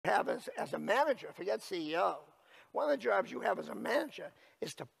have as a manager, forget CEO, one of the jobs you have as a manager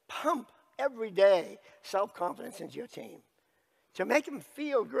is to pump every day self-confidence into your team, to make them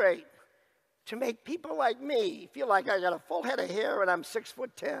feel great, to make people like me feel like I got a full head of hair and I'm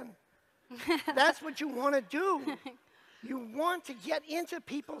 6'10". That's what you want to do. You want to get into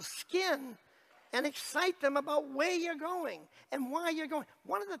people's skin and excite them about where you're going and why you're going.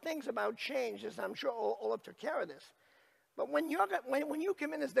 One of the things about change is, I'm sure Olaf took care of this, but when you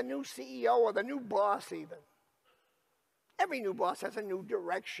come in as the new CEO or the new boss even, every new boss has a new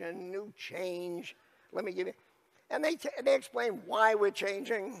direction, new change. Let me give you, and they explain why we're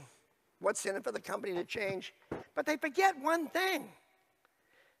changing, what's in it for the company to change, but they forget one thing.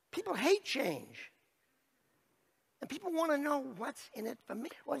 People hate change. And people want to know what's in it for me.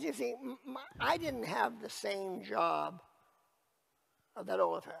 Well, you see, I didn't have the same job that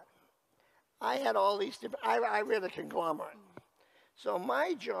Olaf had. I had all these different, I ran a conglomerate. So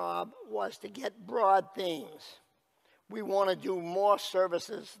my job was to get broad themes. We want to do more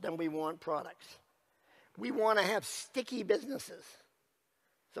services than we want products. We want to have sticky businesses.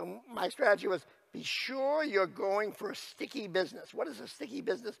 So my strategy was, be sure you're going for a sticky business. What does a sticky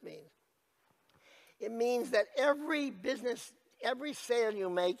business mean? It means that every business, every sale you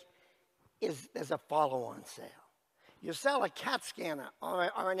make, there's a follow-on sale. You sell a CAT scanner or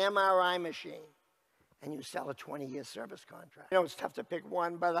an MRI machine, and you sell a 20-year service contract. You know, it's tough to pick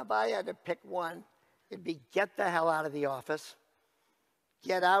one, but if I had to pick one, it'd be get the hell out of the office,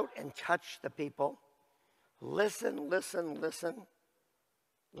 get out and touch the people, listen, listen, listen,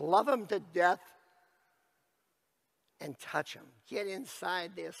 love them to death, and touch them. Get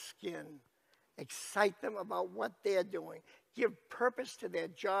inside their skin. Excite them about what they're doing. Give purpose to their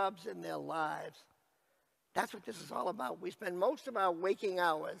jobs and their lives. That's what this is all about. We spend most of our waking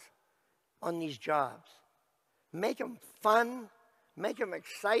hours on these jobs. Make them fun, make them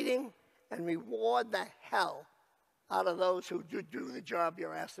exciting, and reward the hell out of those who do the job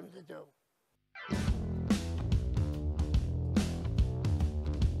you're asking them to do.